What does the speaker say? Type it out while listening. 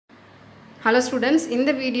Hello students, in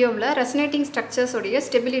the video resonating structures உடைய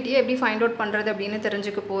stability எப்படி find out பண்றது அப்படினு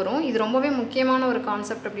தெரிஞ்சுக்க போறோம். இது ரொம்பவே முக்கியமான ஒரு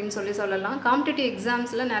கான்செப்ட் அப்படினு சொல்லலாம். காம்படிட்டிவ்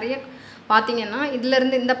எக்ஸாம்ஸ்ல நிறைய பாத்தீங்கன்னா இதுல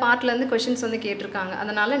இருந்து இந்த பார்ட்ல இருந்து क्वेश्चंस வந்து கேட்டிருக்காங்க.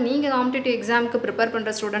 அதனால நீங்க காம்படிட்டிவ் எக்ஸாம்க்கு prepare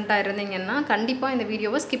பண்ற ஸ்டூடண்டா இருந்தீங்கன்னா கண்டிப்பா இந்த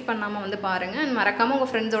வீடியோவை skip பண்ணாம வந்து பாருங்க. and மறக்காம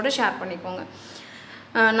உங்க ஃப்ரெண்ட்ஸோட ஷேர் பண்ணிக்கோங்க.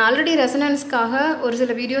 நான் ஆல்ரெடி ரெசனன்ஸ்க்காக ஒரு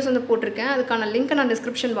சில வீடியோஸ் வந்து போட்டிருக்கேன். அதுக்கான லிங்க் நான்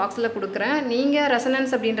டிஸ்கிரிப்ஷன் பாக்ஸில் கொடுக்குறேன். நீங்கள்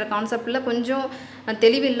ரெசனன்ஸ் அப்படின்ற கான்செப்டில் கொஞ்சம்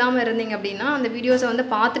தெளிவு இல்லாமல் இருந்தீங்க அப்படின்னா அந்த வீடியோஸை வந்து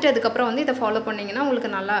பார்த்துட்டு அதுக்கப்புறம் வந்து இதை ஃபாலோ பண்ணிங்கன்னா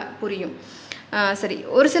உங்களுக்கு நல்லா புரியும். சரி,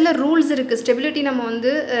 ஒரு சில ரூல்ஸ் இருக்குது. ஸ்டெபிலிட்டி நம்ம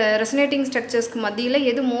வந்து ரெசனேட்டிங் ஸ்ட்ரக்சர்ஸ்க்கு மத்தியில்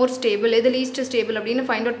எது மோர் ஸ்டேபிள் எது லீஸ்ட் ஸ்டேபிள் அப்படின்னு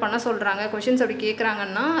ஃபைண்ட் அவுட் பண்ண சொல்கிறாங்க. கொஷின்ஸ் அப்படி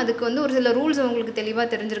கேட்குறாங்கன்னா அதுக்கு வந்து ஒரு சில ரூல்ஸ் உங்களுக்கு தெளிவாக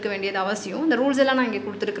தெரிஞ்சிருக்க வேண்டியது அவசியம். இந்த ரூல்ஸ் எல்லாம் நான் இங்கே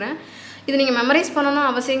கொடுத்துருக்குறேன். இது நீங்கள் மெமரைஸ் பண்ணணும்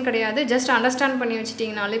அவசியம் கிடையாது. ஜஸ்ட் அண்டர்ஸ்டாண்ட் பண்ணி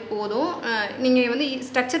வச்சிட்டிங்கனாலே போதும். நீங்கள் வந்து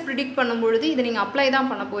ஸ்ட்ரக்சர் ப்ரிடிக்ட் பண்ணும்பொழுது இதை நீங்கள் அப்ளை தான்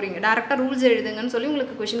பண்ண போகிறீங்க. டேரெக்டாக ரூல்ஸ் எழுதுங்கன்னு சொல்லி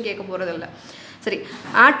உங்களுக்கு கொஷின் கேட்க போகிறதில்ல. சரி,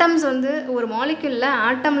 ஆட்டம்ஸ் வந்து ஒரு மாலிக்யூலில்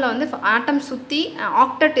ஆட்டமில் வந்து ஆட்டம் சுற்றி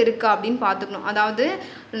ஆக்டட் இருக்கா அப்படின்னு பார்த்துக்கணும். அதாவது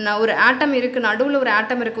ஒரு ஆட்டம் இருக்குது, நடுவில் ஒரு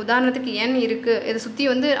ஆட்டம் இருக்குது. உதாரணத்துக்கு N இருக்குது, இதை சுற்றி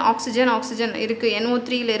வந்து ஆக்சிஜன் இருக்குது,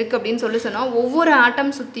 NO3 இருக்குது அப்படின்னு சொன்னால் ஒவ்வொரு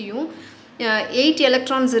ஆட்டம் சுற்றியும் 8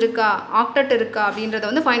 எலக்ட்ரான்ஸ் இருக்கா, ஆக்டட் இருக்கா அப்படின்றத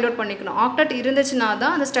வந்து ஃபைண்ட் அவுட் பண்ணிக்கணும். ஆக்டட் இருந்துச்சுன்னா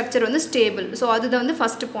தான் அந்த ஸ்ட்ரக்சர் வந்து ஸ்டேபிள். ஸோ அதுதான் வந்து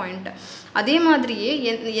ஃபஸ்ட்டு பாயிண்ட். அதே மாதிரியே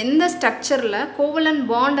எந்த ஸ்ட்ரக்சரில் கோவலன்ட்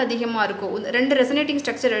பாண்ட் அதிகமாக இருக்கும், ரெண்டு resonating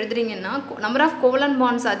structure எழுதுறீங்கன்னா number of covalent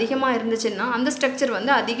bonds அதிகமாக இருந்துச்சுன்னா அந்த ஸ்ட்ரக்சர்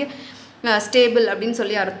வந்து அதிக ஸ்டேபிள் அப்படின்னு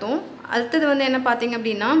சொல்லி அர்த்தம். அடுத்தது வந்து என்ன பார்த்தீங்க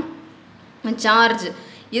அப்படின்னா சார்ஜ்.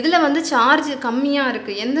 இதில் வந்து சார்ஜ் கம்மியாக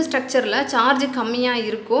இருக்குது, எந்த ஸ்ட்ரக்சரில் சார்ஜ் கம்மியாக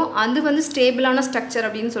இருக்கோ அது வந்து ஸ்டேபிளான ஸ்ட்ரக்சர்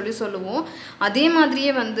அப்படின்னு சொல்லுவோம். அதே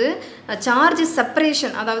மாதிரியே வந்து சார்ஜ்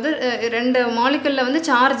செப்பரேஷன், அதாவது ரெண்டு மாலிகுலில் வந்து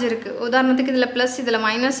சார்ஜ் இருக்குது. உதாரணத்துக்கு இதில் ப்ளஸ் இதில்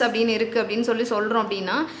மைனஸ் அப்படின்னு இருக்குது அப்படின்னு சொல்கிறோம்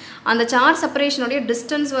அப்படின்னா அந்த சார்ஜ் செப்பரேஷனுடைய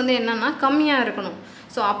டிஸ்டன்ஸ் வந்து என்னென்னா கம்மியாக இருக்கணும்.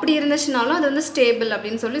 ஸோ அப்படி இருந்துச்சுனாலும் அது வந்து ஸ்டேபிள்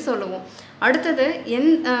அப்படின்னு சொல்லுவோம். அடுத்தது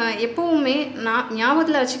எப்போவுமே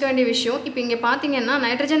ஞாபகத்தில் வச்சுக்க வேண்டிய விஷயம், இப்போ இங்கே பார்த்தீங்கன்னா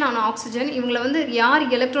நைட்ரஜன் அண்ட் ஆக்சிஜன் இவங்களை வந்து யார்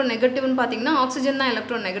எலக்ட்ரோ நெகட்டிவ்னு பார்த்தீங்கன்னா ஆக்சிஜன் தான்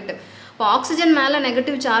எலக்ட்ரோ நெகட்டிவ். இப்போ ஆக்சிஜன் மேலே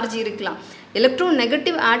நெகட்டிவ் சார்ஜ் இருக்கலாம். எலக்ட்ரோ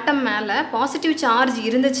நெகட்டிவ் ஆட்டம் மேலே பாசிட்டிவ் சார்ஜ்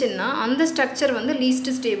இருந்துச்சுன்னா அந்த ஸ்ட்ரக்சர் வந்து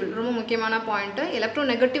லீஸ்ட் ஸ்டேபிள். ரொம்ப முக்கியமான பாயிண்ட்டு, எலக்ட்ரோ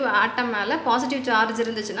நெகட்டிவ் ஆட்டம் மேலே பாசிட்டிவ் சார்ஜ்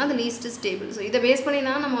இருந்துச்சுன்னா அது லீஸ்ட் ஸ்டேபிள். ஸோ இதை பேஸ் பண்ணி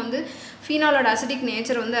தான் நம்ம வந்து ஃபீனாலோட அசிடிக்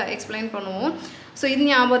நேச்சர் வந்து எக்ஸ்பிளைன் பண்ணுவோம். ஸோ இது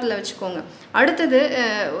ஞாபகத்தில் வச்சுக்கோங்க. அடுத்தது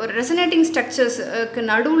ஒரு ரெசனேட்டிங் ஸ்ட்ரக்சர்ஸ்க்கு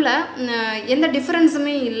நடுவில் எந்த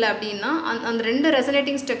டிஃப்ரென்ஸுமே இல்லை அப்படின்னா அந்த ரெண்டு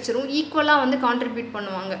ரெசனேட்டிங் ஸ்ட்ரக்சரும் ஈக்குவலாக வந்து கான்ட்ரிபியூட்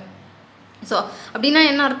பண்ணுவாங்க. ஸோ அப்படின்னா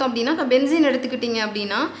என்ன அர்த்தம் அப்படின்னா, இப்போ பென்சீன் எடுத்துக்கிட்டிங்க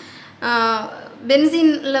அப்படின்னா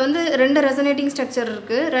பென்சீனில் வந்து ரெண்டு ரெசனேட்டிங் ஸ்ட்ரக்சர்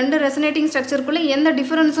இருக்குது. ரெண்டு ரெசனேட்டிங் ஸ்ட்ரக்சருக்குள்ளே எந்த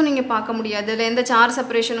டிஃப்ரென்ஸும் நீங்கள் பார்க்க முடியாது, இல்லை எந்த சார்ஜ்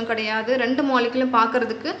செப்பரேஷனும் கிடையாது. ரெண்டு மாலிகுலும்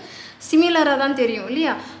பார்க்குறதுக்கு சிமிலராக தான் தெரியும்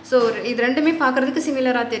இல்லையா? ஸோ இது ரெண்டுமே பார்க்குறதுக்கு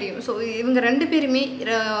சிமிலராக தெரியும். ஸோ இவங்க ரெண்டு பேருமே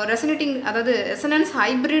ரெசனேட்டிங், அதாவது ரெசனன்ஸ்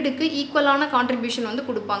ஹைப்ரிடுக்கு ஈக்குவலான கான்ட்ரிபியூஷன் வந்து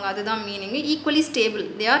கொடுப்பாங்க. அதுதான் meaning. Equally stable,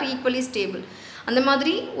 they are equally stable. அந்த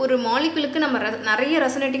மாதிரி ஒரு மாலிகுலுக்கு நம்ம நிறைய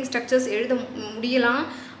ரெசனேட்டிங் ஸ்ட்ரக்சர்ஸ் எழுத முடியலாம்.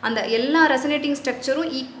 அந்த எல்லா ரெசனேட்டிங் ஸ்ட்ரக்சரும்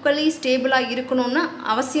ஈக்குவலி ஸ்டேபிளாக இருக்கணும்னு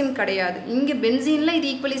அவசியம் கிடையாது. இங்கே பென்சீனில் இது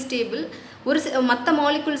ஈக்குவலி ஸ்டேபிள், மற்ற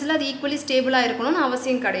மாலிகுல்ஸில் அது ஈக்குவலி ஸ்டேபிளாக இருக்கணும்னு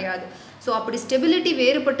அவசியம் கிடையாது. ஸோ அப்படி ஸ்டெபிலிட்டி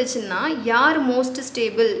வேறுபட்டுச்சுன்னா யார் மோஸ்ட்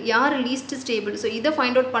ஸ்டேபிள் யார் லீஸ்ட் ஸ்டேபிள், ஸோ இதை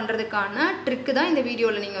ஃபைண்ட் அவுட் பண்ணுறதுக்கான ட்ரிக்கு தான் இந்த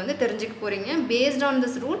வீடியோவில் நீங்கள் வந்து தெரிஞ்சுக்க போகிறீங்க. பேஸ்ட் ஆன்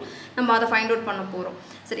திஸ் ரூல் நம்ம அதை ஃபைண்ட் அவுட் பண்ண போகிறோம்.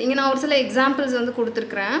 சரி, இங்கே நான் ஒரு சில எக்ஸாம்பிள்ஸ் வந்து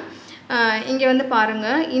கொடுத்துருக்குறேன். இங்கே வந்து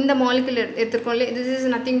பாருங்கள், இந்த மாலிகுல் எடுத்துருக்கோம் இல்லையா, திஸ் இஸ்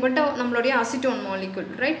நத்திங் பட் நம்மளுடைய அசிட்டோன் மாலிகுல்,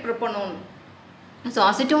 ரைட், ப்ரோபனோன். ஸோ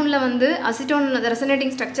அசிட்டோனில் வந்து அசிட்டோன்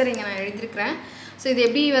ரெசனேட்டிங் ஸ்ட்ரக்சர் இங்கே நான் எழுதியிருக்கிறேன். ஸோ இது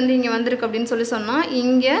எப்படி வந்து இங்கே வந்திருக்கு அப்படின்னு சொன்னால்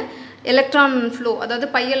இங்கே எலக்ட்ரான் ஃப்ளோ, அதாவது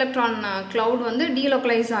பை எலக்ட்ரான் க்ளவுட் வந்து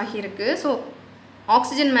டீலோக்கலைஸ் ஆகியிருக்கு. ஸோ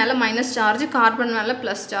ஆக்சிஜன் மேலே மைனஸ் சார்ஜ், கார்பன் மேலே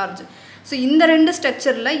ப்ளஸ் சார்ஜ். ஸோ இந்த ரெண்டு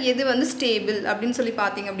ஸ்ட்ரக்சரில் எது வந்து ஸ்டேபிள் அப்படின்னு சொல்லி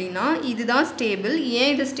பார்த்தீங்க அப்படின்னா இதுதான் ஸ்டேபிள்.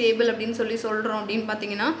 ஏன் இது ஸ்டேபிள் அப்படின்னு சொல்கிறோம் அப்படின்னு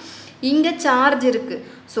பார்த்தீங்கன்னா இங்கே சார்ஜ் இருக்குது.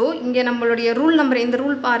 ஸோ இங்கே நம்மளுடைய ரூல் நம்பர், இந்த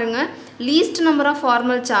ரூல் பாருங்கள், least number of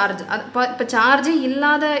formal charge. அது இப்போ சார்ஜே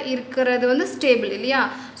இல்லாத இருக்கிறது வந்து ஸ்டேபிள் இல்லையா?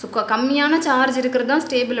 ஸோ கம்மியான சார்ஜ் இருக்கிறது தான்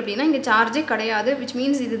ஸ்டேபிள் அப்படின்னா இங்கே சார்ஜே கிடையாது, விச்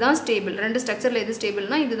மீன்ஸ் இது தான் ஸ்டேபிள். ரெண்டு ஸ்ட்ரக்சரில் எது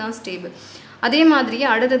ஸ்டேபிள்னா இதுதான் ஸ்டேபிள். அதே மாதிரியே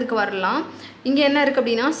அடுத்ததுக்கு வரலாம். இங்கே என்ன இருக்குது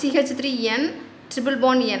அப்படின்னா CH3N triple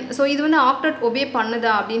bond N. So இது வந்து ஆக்டட் ஒபே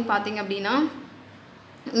பண்ணுதா அப்படின்னு பார்த்தீங்க அப்படின்னா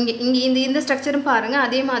இங்கே இந்த ஸ்ட்ரக்சரும் பாருங்கள்,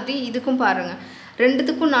 அதே மாதிரி இதுக்கும் பாருங்கள்.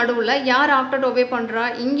 ரெண்டுத்துக்கும் நடுவில் யார் ஆக்டட் ஒபே பண்ணுறா,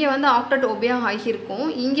 இங்கே வந்து ஆக்டட் ஒபே ஆகியிருக்கும்.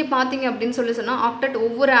 இங்கே பார்த்தீங்க அப்படின்னு சொன்னால் ஆக்டட்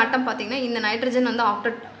ஒவ்வொரு ஆட்டம் பார்த்தீங்கன்னா இந்த நைட்ரஜன் வந்து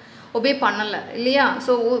ஆக்டட் ஒபே பண்ணலை இல்லையா?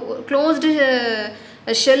 ஸோ க்ளோஸ்டு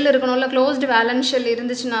ஷெல் இருக்கணும்ல, க்ளோஸ்டு வேலன்ஸ் ஷெல்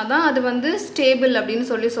இருந்துச்சுன்னா தான் அது வந்து ஸ்டேபிள் அப்படின்னு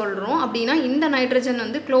சொல்கிறோம். அப்படின்னா இந்த நைட்ரஜன்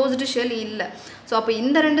வந்து க்ளோஸ்டு ஷெல் இல்லை. ஸோ அப்போ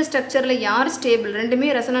இந்த ரெண்டு ஸ்ட்ரக்சரில் யார் ஸ்டேபிள், ரெண்டுமே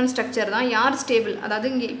ரெசனன்ஸ் ஸ்ட்ரக்சர் தான், யார் ஸ்டேபிள், அதாவது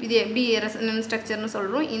இங்கே இது எப்படி ரெசனன்ஸ் ஸ்ட்ரக்சர்னு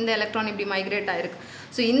சொல்கிறோம், இந்த எலக்ட்ரான் இப்படி மைக்ரேட் ஆகிருக்கு.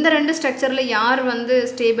 ஸோ இந்த ரெண்டு ஸ்ட்ரக்சரில் யார் வந்து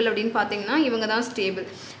ஸ்டேபிள் அப்படின்னு பார்த்தீங்கன்னா இவங்க தான் ஸ்டேபிள்.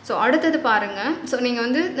 ஸோ அடுத்தது பாருங்கள். ஸோ நீங்கள்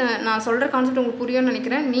வந்து நான் சொல்கிற கான்செப்ட் உங்களுக்கு புரியும்னு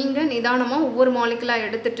நினைக்கிறேன். நீங்கள் நிதானமாக ஒவ்வொரு மாலிகுலாக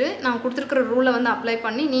எடுத்துகிட்டு நான் கொடுத்துருக்கிற ரூலை வந்து அப்ளை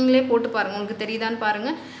பண்ணி நீங்களே போட்டு பாருங்கள், உங்களுக்கு தெரியுதான்னு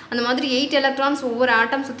பாருங்கள். அந்த மாதிரி 8 எலக்ட்ரான்ஸ் ஒவ்வொரு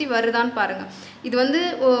ஆட்டம் சுற்றி வருதான்னு பாருங்கள். இது வந்து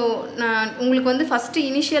உங்களுக்கு வந்து ஃபஸ்ட்டு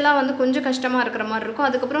இனிஷியலாக வந்து கொஞ்சம் கஷ்டமாக இருக்கிற மாதிரி இருக்கும்,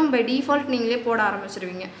 அதுக்கப்புறம் பை டிஃபால்ட் நீங்களே போட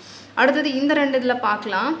ஆரம்பிச்சிருவீங்க. அடுத்தது இந்த ரெண்டு இதில்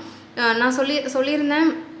பார்க்கலாம். நான்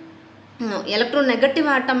சொல்லியிருந்தேன் எலக்ட்ரோ நெகட்டிவ்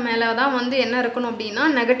ஆட்டம் மேலே தான் வந்து என்ன இருக்கணும் அப்படின்னா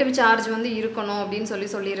நெகட்டிவ் சார்ஜ் வந்து இருக்கணும் அப்படின்னு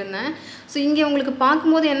சொல்லியிருந்தேன். ஸோ இங்கே உங்களுக்கு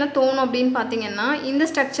பார்க்கும்போது என்ன தோணும் அப்படின்னு பார்த்தீங்கன்னா இந்த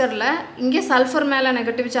ஸ்ட்ரக்சரில் இங்கே சல்ஃபர் மேலே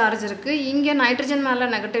நெகட்டிவ் சார்ஜ் இருக்குது, இங்கே நைட்ரஜன் மேலே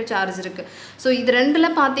நெகட்டிவ் சார்ஜ் இருக்குது. ஸோ இது ரெண்டில்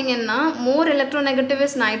பார்த்தீங்கன்னா மோர் electro negative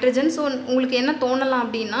is nitrogen. So உங்களுக்கு என்ன தோணலாம்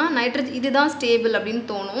அப்படின்னா இதுதான் ஸ்டேபிள் அப்படின்னு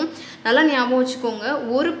தோணும். நல்லா ஞாபகம் வச்சுக்கோங்க,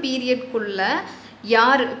 ஒரு பீரியட்குள்ளே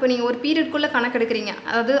யார் இப்போ நீங்கள் ஒரு பீரியட்குள்ளே கணக்கு எடுக்கிறீங்க,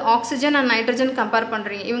 அதாவது ஆக்சிஜன் அண்ட் நைட்ரஜன் கம்பேர்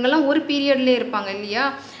பண்ணுறீங்க, இவங்கெல்லாம் ஒரு பீரியட்லேயே இருப்பாங்க இல்லையா,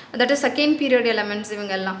 that is second period elements.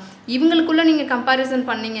 இவங்களுக்குள்ளே நீங்கள் கம்பேரிசன்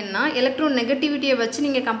பண்ணிங்கன்னா எலக்ட்ரோ நெகட்டிவிட்டியை வச்சு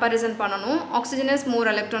நீங்கள் கம்பேரிசன் பண்ணணும். Oxygen is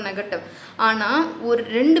more electro negative. ஆனால் ஒரு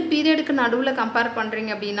 2 பீரியடுக்கு நடுவில் கம்பேர்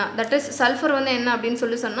பண்ணுறீங்க அப்படின்னா தட் இஸ் சல்ஃபர் வந்து என்ன அப்படின்னு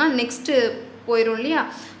சொன்னால் நெக்ஸ்ட்டு போயிடும் இல்லையா.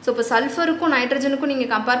 ஸோ இப்போ சல்ஃபருக்கும் நைட்ரஜனுக்கும்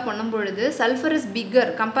நீங்கள் கம்பேர் பண்ணும் பொழுது sulphur is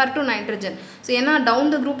bigger compare to nitrogen. So ஏன்னா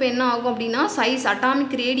டவுன் த குரூப் என்ன ஆகும் அப்படின்னா சைஸ்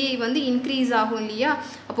அட்டாமிக் ரேடியை வந்து இன்க்ரீஸ் ஆகும் இல்லையா.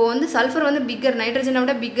 அப்போது வந்து சல்ஃபர் வந்து பிக்கர், நைட்ரஜனை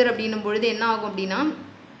விட பிக்கர் அப்படின்னும் பொழுது என்ன ஆகும் அப்படின்னா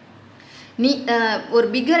ஒரு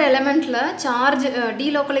பிக்கர் எலமெண்ட்டில் சார்ஜ்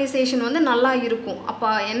டீலோக்கலைசேஷன் வந்து நல்லா இருக்கும். அப்போ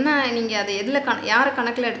என்ன நீங்கள் அதை எதில் யாரை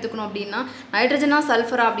கணக்கில் எடுத்துக்கணும் அப்படின்னா நைட்ரஜனா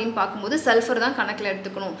சல்ஃபரா அப்படின்னு பார்க்கும்போது சல்ஃபர் தான் கணக்கில்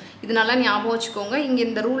எடுத்துக்கணும். இது நல்லா ஞாபகம் வச்சுக்கோங்க. இங்கே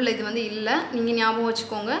இந்த ரூலில் இது வந்து இல்லை, நீங்கள் ஞாபகம்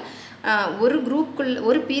வச்சுக்கோங்க. ஒரு குரூப்புக்குள்ளே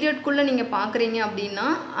ஒரு பீரியட்குள்ளே நீங்கள் பார்க்குறீங்க அப்படின்னா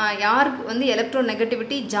யாருக்கு வந்து எலக்ட்ரோ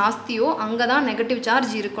நெகட்டிவிட்டி ஜாஸ்தியோ அங்கே தான் நெகட்டிவ்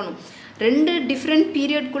சார்ஜ் இருக்கணும். 2 டிஃப்ரெண்ட்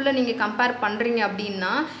பீரியட்குள்ளே நீங்கள் கம்பேர் பண்ணுறீங்க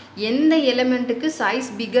அப்படின்னா எந்த எலிமெண்ட்டுக்கு சைஸ்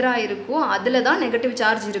பிக்கராக இருக்கோ அதில் தான் நெகட்டிவ்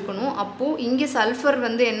சார்ஜ் இருக்கணும். அப்போது இங்கே சல்ஃபர்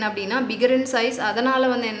வந்து என்ன அப்படின்னா பிகர் இன் சைஸ்,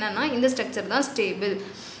 அதனால் வந்து என்னென்னா இந்த ஸ்ட்ரக்சர் தான் ஸ்டேபிள்.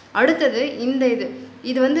 அடுத்தது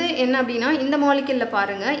இது வந்து என்ன அப்படின்னா இந்த மாலிகுலில்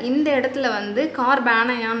பாருங்கள், இந்த இடத்துல வந்து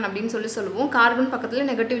கார்பானயான் அப்படின்னு சொல்லுவோம். கார்பன் பக்கத்தில்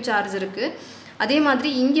நெகட்டிவ் சார்ஜ் இருக்குது. அதே மாதிரி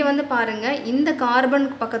இங்கே வந்து பாருங்கள், இந்த கார்பன்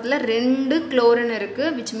பக்கத்தில் 2 குளோரின்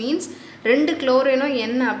இருக்குது, விச் மீன்ஸ் 2 குளோரினும்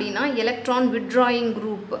என்ன அப்படின்னா electron withdrawing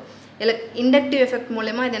group. Inductive effect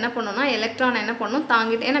மூலமாக இது என்ன பண்ணோம்னா எலக்ட்ரான் என்ன பண்ணணும்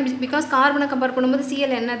தாங்கிட்டு, ஏன்னா பிகாஸ் கார்பனை கம்பேர் பண்ணும்போது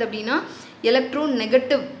சிஎல் என்னது அப்படின்னா எலக்ட்ரோ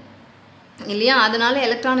நெகட்டிவ் இல்லையா, அதனால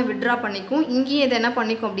எலக்ட்ரானை வித்ட்ரா பண்ணிக்கும். இங்கேயும் இது என்ன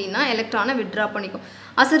பண்ணிக்கும் அப்படின்னா எலக்ட்ரானை வித்ட்ரா பண்ணிக்கும்.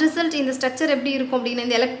 அஸ் அ ரிசல்ட் இந்த ஸ்ட்ரக்சர் எப்படி இருக்கும் அப்படின்னா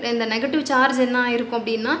இந்த நெகட்டிவ் சார்ஜ் என்ன இருக்கும்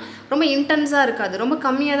அப்படின்னா ரொம்ப இன்டென்ஸாக இருக்காது, ரொம்ப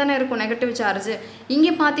கம்மியாக தானே இருக்கும் நெகட்டிவ் சார்ஜ்.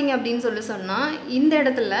 இங்கே பார்த்தீங்க அப்படின்னு சொன்னால் இந்த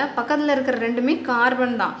இடத்துல பக்கத்தில் இருக்கிற ரெண்டுமே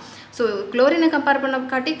கார்பன் தான். ஸோ குளோரினை கம்பேர் பண்ண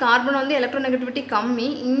காட்டி கார்பன் வந்து எலக்ட்ரோ நெகட்டிவிட்டி கம்மி.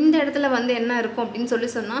 இந்த இடத்துல வந்து என்ன இருக்கும் அப்படின்னு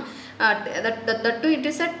சொன்னால் that to it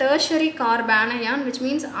is a tertiary கார்பானயான், which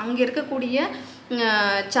means அங்கே இருக்கக்கூடிய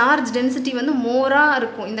சார்ஜ் டென்சிட்டி வந்து மோராக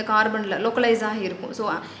இருக்கும், இந்த கார்பனில் லோக்கலைஸ் ஆகி இருக்கும். ஸோ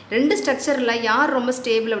 2 ஸ்ட்ரக்சரில் யார் ரொம்ப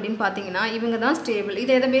ஸ்டேபிள் அப்படின்னு பார்த்தீங்கன்னா இவங்க தான் ஸ்டேபிள்.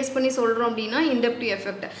 இதை எதை பேஸ் பண்ணி சொல்கிறோம் அப்படின்னா இண்டக்டிவ்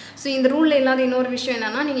எஃபெக்ட். ஸோ இந்த ரூலில் இல்லாத இன்னொரு விஷயம்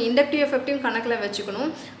என்னென்னா நீங்கள் இண்டக்டிவ் எஃபெக்டையும் கணக்கில் வச்சுக்கணும்.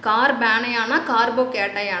 கார்பானயானா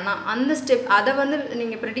கார்போகேட்டையானா அந்த ஸ்டெப் அதை வந்து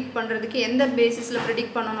நீங்கள் ப்ரெடிக்ட் பண்ணுறதுக்கு எந்த பேசிஸில்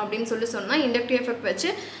ப்ரெடிக்ட் பண்ணணும் அப்படின்னு சொன்னால் இண்டக்டிவ் எஃபெக்ட்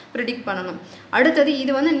வச்சு ப்ரெடிக்ட் பண்ணணும். அடுத்தது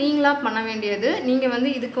இது வந்து நீங்களாக பண்ண வேண்டியது, நீங்கள் வந்து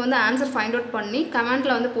இதுக்கு வந்து ஆன்சர் ஃபைண்ட் அவுட் பண்ணி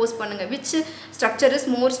கமெண்ட்டில் வந்து போஸ்ட் பண்ணுங்கள். Which structure is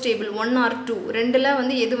more stable 1 or 2, ரெண்டில்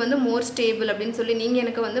வந்து எது வந்து மோர் ஸ்டேபிள் அப்படின்னு சொல்லி நீங்கள்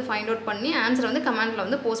எனக்கு வந்து ஃபைண்ட் அவுட் பண்ணி ஆன்சர் வந்து கமெண்ட்டில்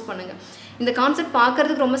வந்து போஸ்ட் பண்ணுங்கள். இந்த கான்செப்ட்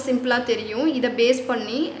பார்க்குறதுக்கு ரொம்ப சிம்பிளாக தெரியும். இதை பேஸ்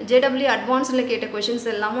பண்ணி JEE அட்வான்ஸில் கேட்ட கொஷின்ஸ்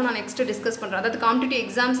எல்லாமும் நான் நெக்ஸ்ட்டு டிஸ்கஸ் பண்ணுறேன். அதாவது காம்படிட்டிவ்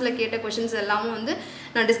எக்ஸாம்ஸில் கேட்ட கொஷின்ஸ் எல்லாமும் வந்து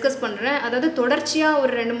நான் டிஸ்கஸ் பண்ணுறேன். அதாவது தொடர்ச்சியாக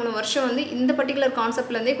ஒரு 2-3 வருஷம் வந்து இந்த பர்டிகுலர்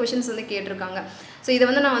கான்செப்ட்லேருந்தே கொஷின்ஸ் வந்து கேட்டிருக்காங்க. ஸோ இதை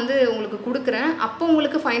வந்து நான் வந்து உங்களுக்கு கொடுக்குறேன். அப்போ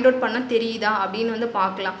உங்களுக்கு ஃபைண்ட் அவுட் பண்ண தெரியுதா அப்படின்னு வந்து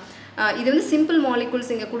பார்க்கலாம். இது வந்து சிம்பிள்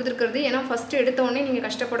மாலிகுல்ஸ் இங்கே கொடுத்துருக்கிறது. ஏன்னா ஃபஸ்ட்டு எடுத்தோடனே நீங்கள்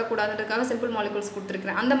கஷ்டப்படக்கூடாதுன்றதுக்காக சிம்பிள் மாலிகுல்ஸ்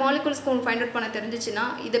கொடுத்துருக்குறேன். அந்த மாலிகுல்ஸ்க்கு உங்களுக்கு ஃபைண்ட் அவுட் பண்ண தெரிஞ்சிச்சுன்னா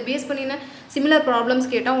இதை பேஸ் பண்ணின சிமிலர் ப்ராப்ளம்ஸ்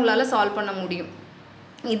கேட்டால் உங்களால் சால்வ் பண்ண முடியும்.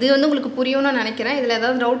 இது வந்து உங்களுக்கு புரியும்னு நினைக்கிறேன். இதில்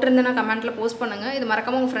ஏதாவது டவுட் இருந்ததுன்னா கமெண்ட்டில் போஸ்ட் பண்ணுங்கள். இது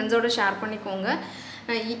மறக்காமல் உங்கள் ஃப்ரெண்ட்ஸோடு ஷேர் பண்ணிக்கோங்க.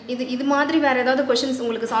 இது மாதிரி வேறு ஏதாவது கொஷின்ஸ்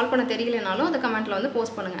உங்களுக்கு சால்வ் பண்ண தெரியலனாலும் அந்த கமெண்ட்டில் வந்து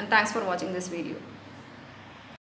போஸ்ட் பண்ணுங்கள். தேங்க்ஸ் ஃபார் வாட்சிங் திஸ் வீடியோ.